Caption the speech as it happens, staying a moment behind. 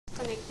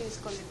connecting is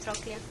called the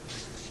trochlea.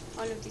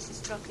 All of this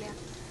is trochlea.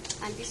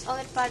 And this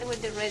other part where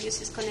the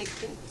radius is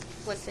connecting,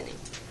 what's the name?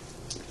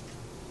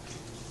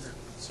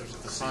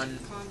 Condyle.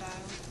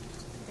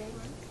 Okay.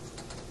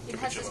 It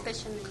has a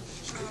special name.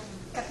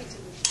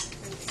 Capitulum.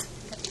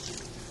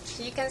 Capitulum.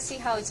 So you can see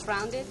how it's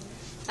rounded,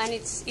 and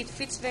it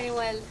fits very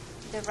well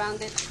the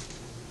rounded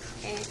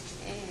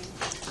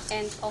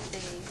end of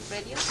the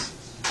radius,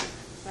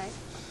 right?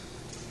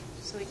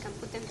 So we can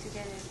put them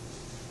together,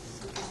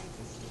 something like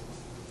this.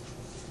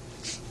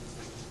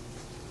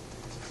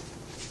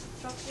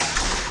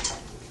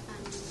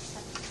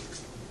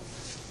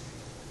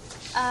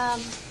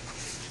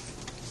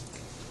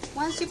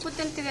 Once you put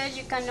them together,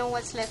 you can know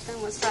what's left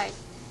and what's right.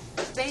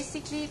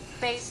 Basically,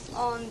 based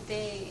on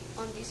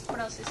these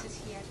processes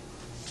here.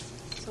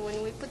 So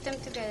when we put them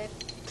together,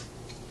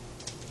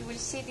 you will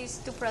see these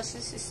two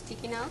processes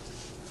sticking out.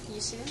 You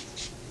see them,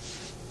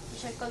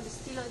 which are called the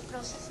styloid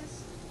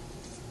processes.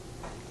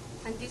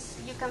 And this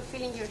you can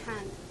feel in your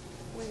hand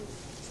when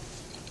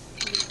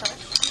you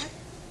touch here.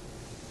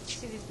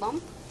 See this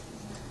bump?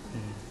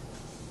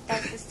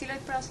 That's the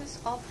styloid process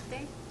of the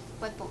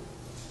what bone?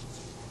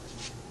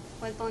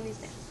 What bone is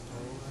there?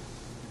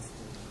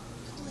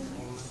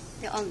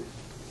 The ulna.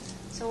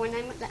 So when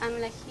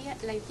I'm like here,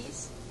 like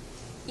this,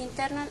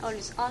 internal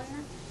always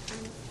ulna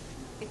and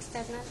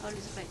external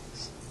always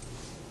radius.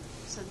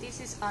 So this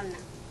is ulna.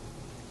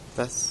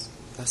 That's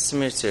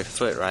similar to your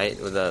foot, right?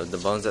 With the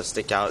bones that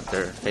stick out,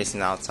 they're facing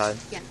the outside.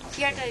 Yeah.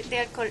 Here they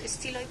are called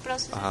styloid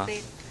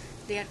processes.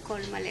 They are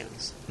called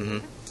malleolus. Mm-hmm.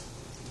 Okay.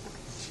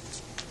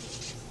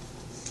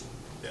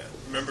 Yeah.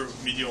 Remember,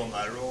 medial and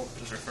lateral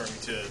is referring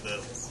to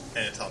the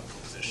anatomical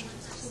position.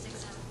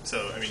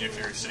 So, I mean, if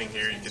you're sitting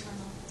here, you can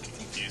get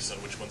confused on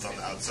which one's on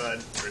the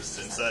outside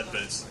versus inside,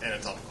 but it's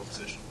anatomical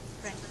position.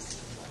 Right.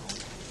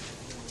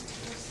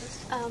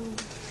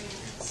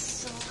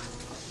 So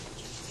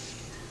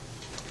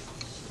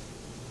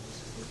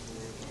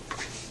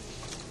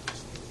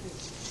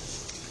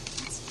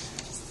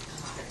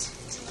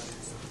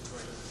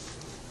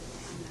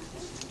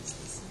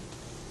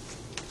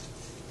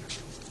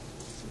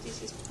this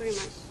is pretty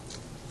much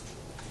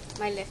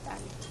my left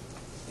arm.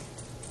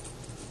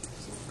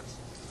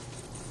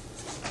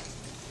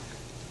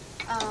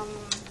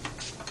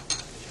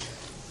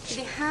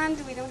 The hand,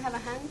 we don't have a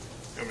hand.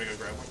 You want me to go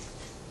grab one?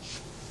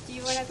 Do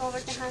you want to go over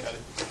the hand? Got it.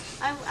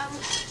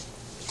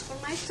 For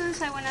my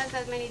students, I won't ask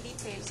that many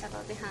details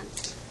about the hand.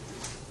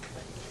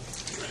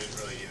 I didn't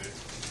really either.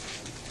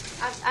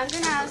 I'm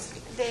gonna ask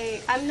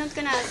I'm not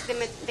gonna ask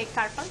the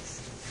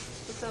carpals,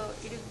 so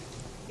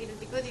it'll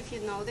be good if you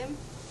know them.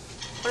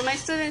 For my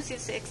students,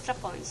 it's extra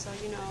points. So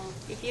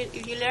if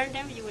you learn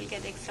them, you will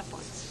get extra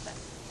points. But,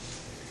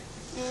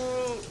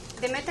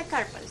 the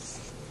metacarpals.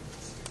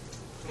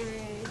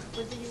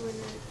 What do you want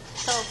to?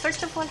 So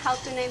first of all, how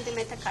to name the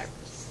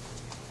metacarpals.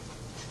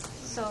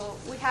 So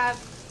we have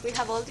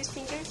all these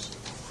fingers.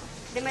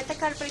 The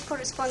metacarpal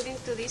corresponding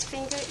to this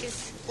finger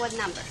is what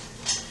number?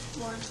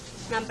 1.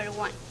 Number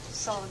 1.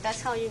 So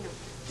that's how you know.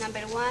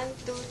 Number 1,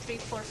 2, 3,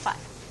 4, 5.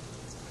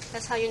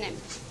 That's how you name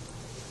it.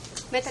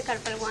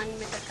 Metacarpal 1,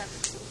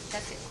 metacarpal 2.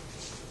 That's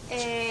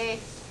it.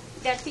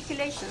 The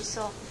articulation.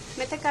 So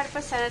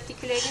metacarpals are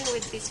articulating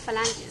with these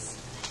phalanges.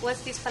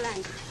 What's this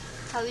phalange?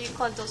 How do you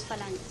call those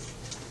phalanges?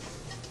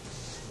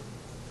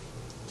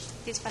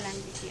 This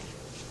phalange here.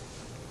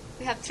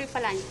 We have 3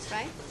 phalanges,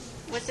 right?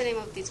 What's the name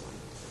of this one?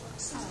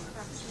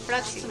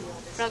 Proxima.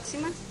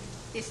 Proxima,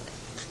 distal,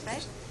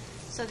 right?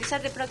 So these are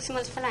the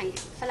proximal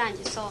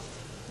phalanges. So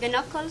the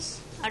knuckles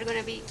are going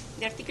to be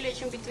the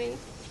articulation between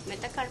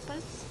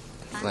metacarpals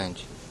and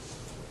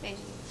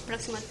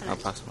proximal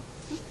phalanges. Proximal.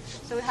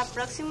 So we have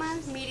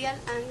proximal, medial,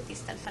 and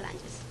distal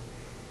phalanges.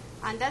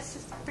 And that's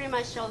pretty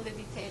much all the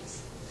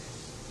details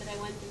that I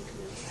want to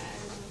include.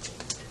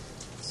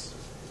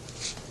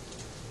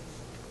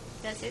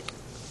 That's it.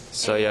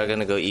 So you're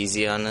gonna go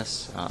easy on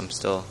this? I'm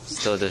still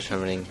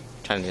determining,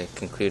 trying to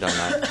conclude on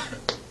that.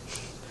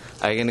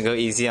 Are you gonna go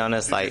easy on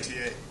us, like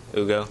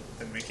Ugo?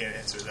 And we can't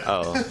answer that.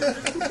 Oh.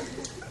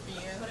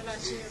 What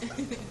about you?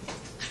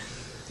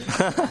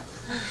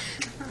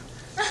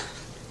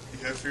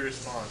 You have your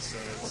response, so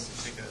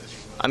let's take that as you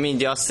will. I mean,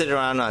 do y'all sit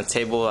around on a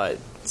table at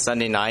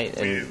Sunday night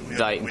and we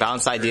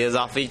bounce ideas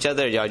off of each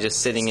other? Or y'all just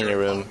sitting in your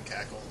room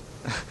Cackle.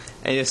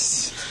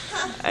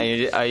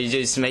 are you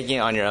just making it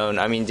on your own?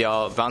 I mean, do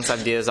y'all bounce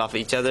ideas off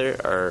each other,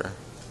 or?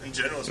 In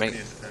general, it's pretty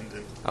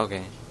independent.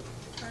 Okay.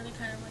 Are they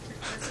kind of like your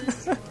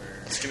quizzes? Or?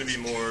 It's going to be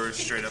more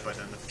straight up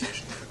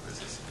identification for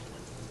quizzes.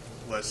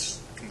 Less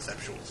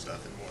conceptual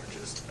stuff and more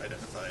just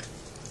identify.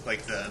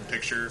 Like the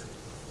picture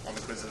on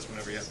the quizzes,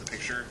 whenever you have the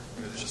picture,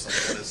 it's just like,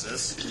 what is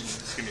this?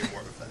 It's going to be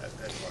more of that,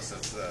 unless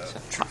it's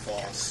true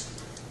false.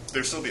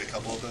 There'll still be a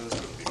couple of those,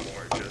 but it'll be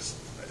more just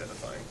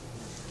identifying.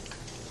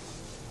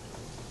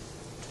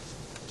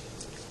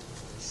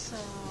 So,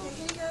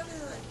 Can you go to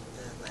the leg?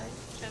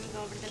 shall we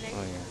go over the leg?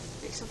 Oh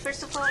yeah. So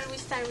first of all, we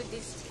start with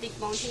this big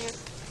bone here,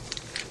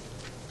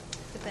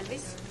 the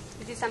pelvis.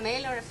 Is this a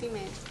male or a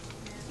female?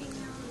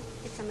 Female.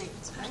 It's a male.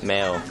 Right?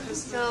 Male.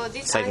 So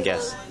this Second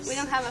angle, guess. we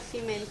don't have a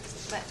female,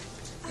 but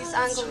this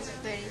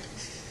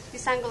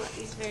angle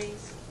is very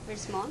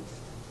small,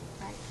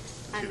 right?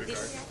 And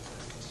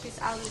these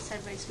outlets are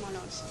very small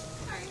also.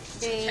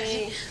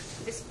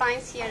 The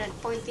spines here are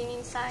pointing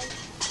inside,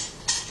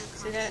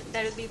 so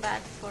that would be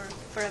bad for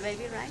a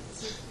baby, right?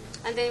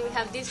 And then we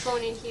have this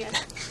bone in here.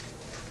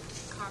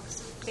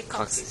 The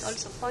coccyx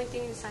also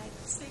pointing inside.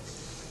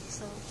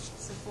 So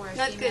for a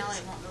not female, good.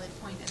 it won't really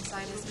point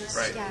inside as much.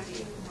 Right. Yeah,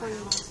 point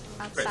more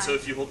outside. Right, so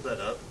if you hold that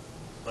up,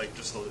 like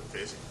just hold it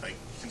facing, like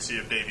you can see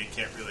a baby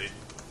can't really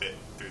fit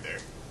through there.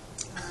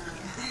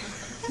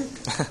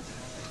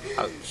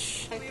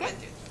 Ouch. Okay.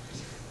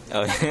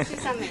 Oh. This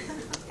is a male.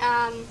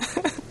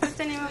 What's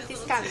the name of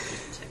this cavity?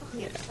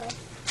 Here.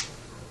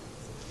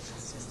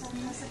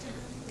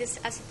 This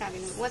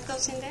acetabulum. What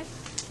goes in there?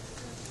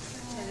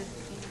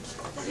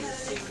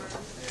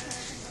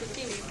 The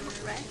femur,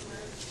 right?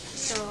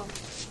 So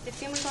the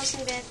femur goes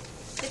in there.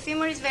 The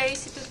femur is very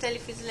easy to tell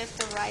if it's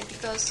left or right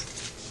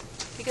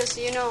because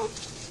you know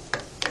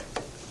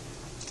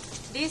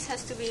this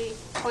has to be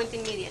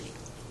pointing medially,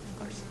 of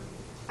course.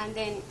 And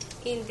then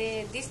in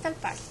the distal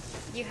part,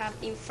 you have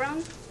in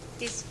front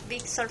this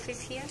big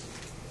surface here.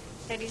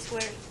 That is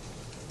where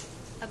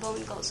a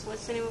bone goes.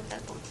 What's the name of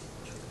that bone?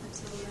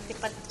 The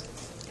patella.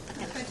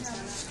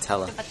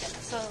 Tella. The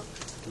patella. So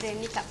the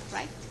kneecap,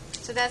 right?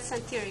 So that's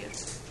anterior.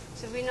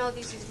 So we know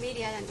this is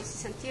medial and this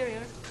is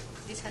anterior.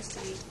 This has to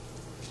be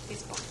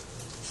this bone.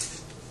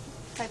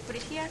 If I put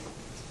it here,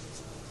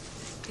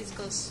 this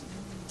goes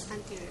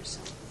anterior,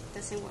 so it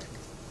doesn't work.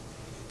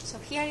 So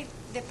here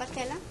the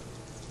patella,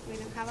 we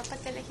don't have a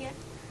patella here,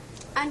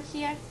 and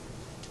here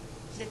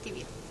the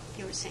tibia,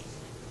 you were saying.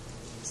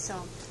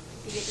 So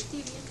you get the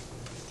tibia.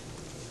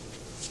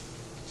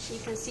 You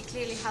can see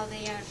clearly how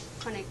they are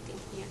connecting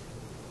here,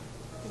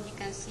 and you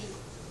can see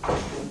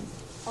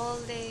all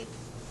the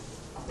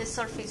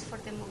surface for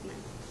the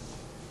movement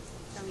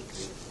that we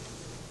can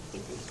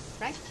integrate,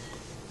 right?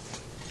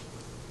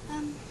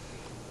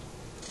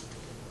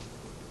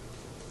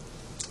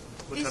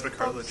 What These type of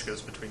cartilage bumps-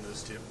 goes between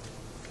those two?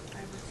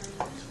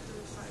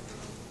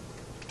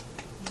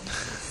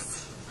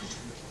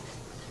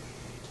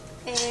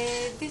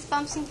 These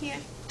bumps in here,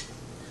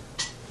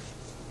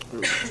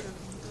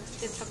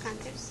 the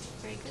trochanters,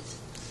 very good.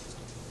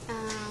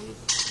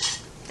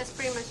 That's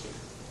pretty much it.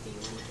 Do you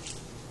want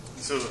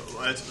So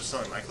I was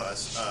telling my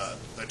class,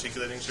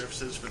 articulating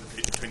surfaces for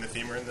between the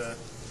femur and the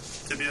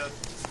tibia.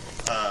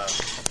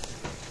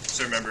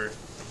 So remember,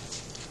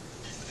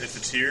 if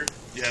it's here,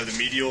 you have the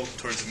medial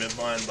towards the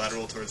midline,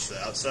 lateral towards the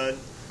outside.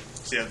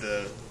 So you have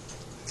the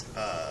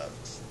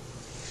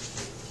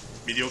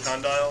medial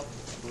condyle,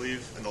 I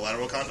believe, and the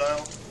lateral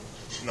condyle.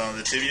 And on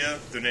the tibia,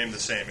 they're named the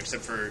same,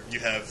 except for you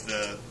have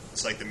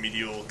it's like the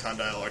medial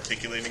condyle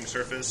articulating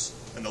surface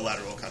and the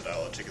lateral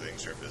condyle articulating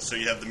surface. So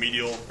you have the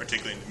medial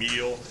articulating the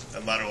medial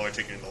and lateral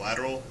articulating the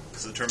lateral,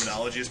 because the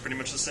terminology is pretty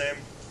much the same,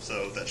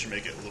 so that should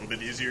make it a little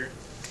bit easier.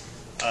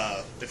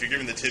 If you're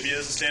given the tibia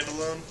as a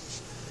standalone,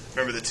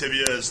 remember the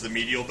tibia is the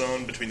medial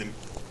bone between the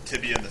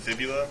tibia and the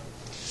fibula.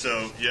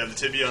 So you have the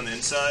tibia on the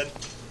inside,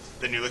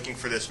 then you're looking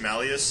for this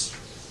malleus.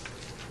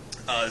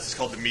 This is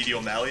called the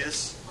medial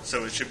malleus,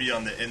 so it should be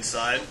on the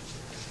inside.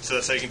 So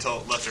that's how you can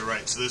tell left or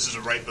right. So this is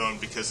a right bone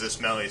because this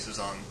malleus is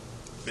on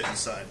the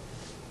inside.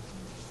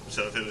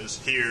 So if it was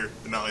here,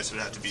 the malleus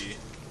would have to be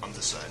on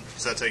this side.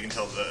 So that's how you can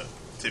tell the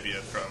tibia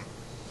from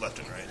left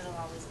and right. It'll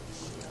always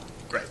be medial.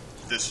 Right.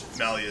 This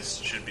malleus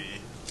should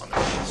be on the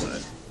right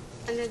side.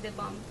 And then the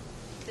bump,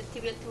 the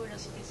tibial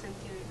tuberosity is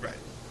anterior.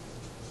 Right.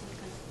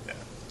 Yeah.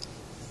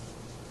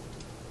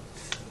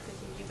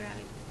 Because if you grab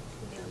it,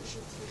 the other.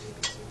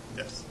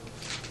 Yes.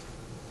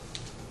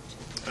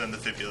 And then the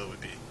fibula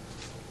would be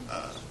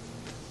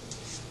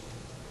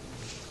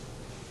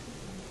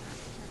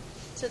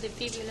So the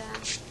fibula.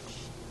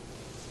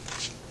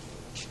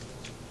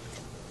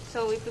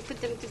 So if we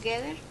put them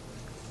together,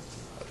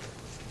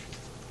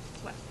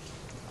 well,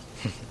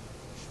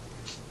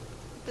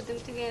 put them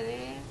together.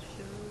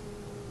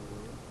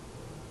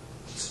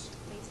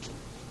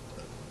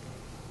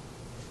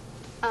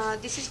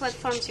 This is what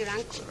forms your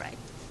ankle, right?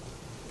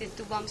 The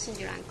two bumps in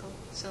your ankle.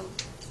 So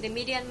the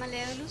medial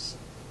malleolus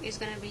is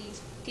going to be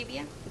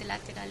tibia, the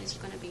lateral is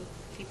going to be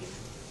fibula.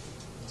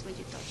 That's what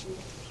you're touching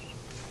there.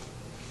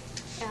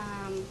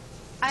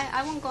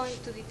 I won't go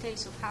into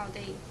details of how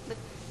they,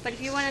 but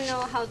if you want to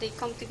know how they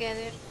come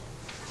together,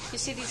 you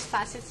see these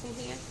facets in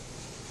here?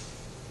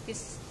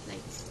 These,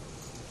 like,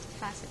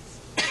 facets.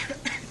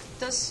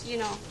 Those,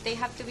 they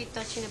have to be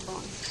touching a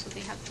bone, so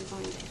they have to go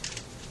in there.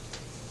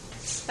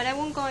 But I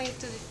won't go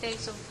into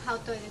details of how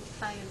to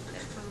identify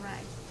left and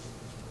right.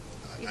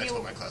 I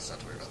told my class not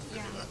to worry about the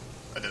fibula.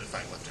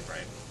 Identifying left and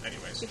right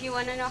anyways. If you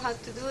want to know how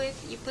to do it,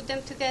 you put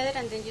them together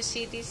and then you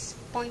see this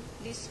point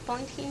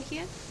in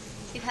here.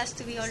 It has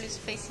to be always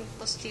facing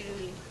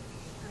posteriorly.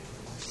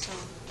 So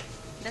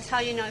that's how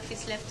you know if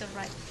it's left or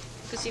right.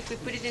 Because if we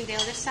put it in the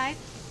other side,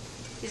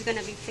 it's going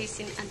to be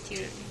facing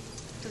anteriorly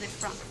to the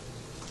front.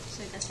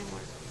 So it doesn't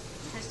work.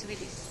 It has to be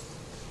this.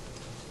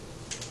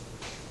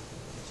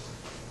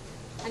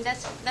 And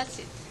that's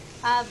it.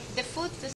 The foot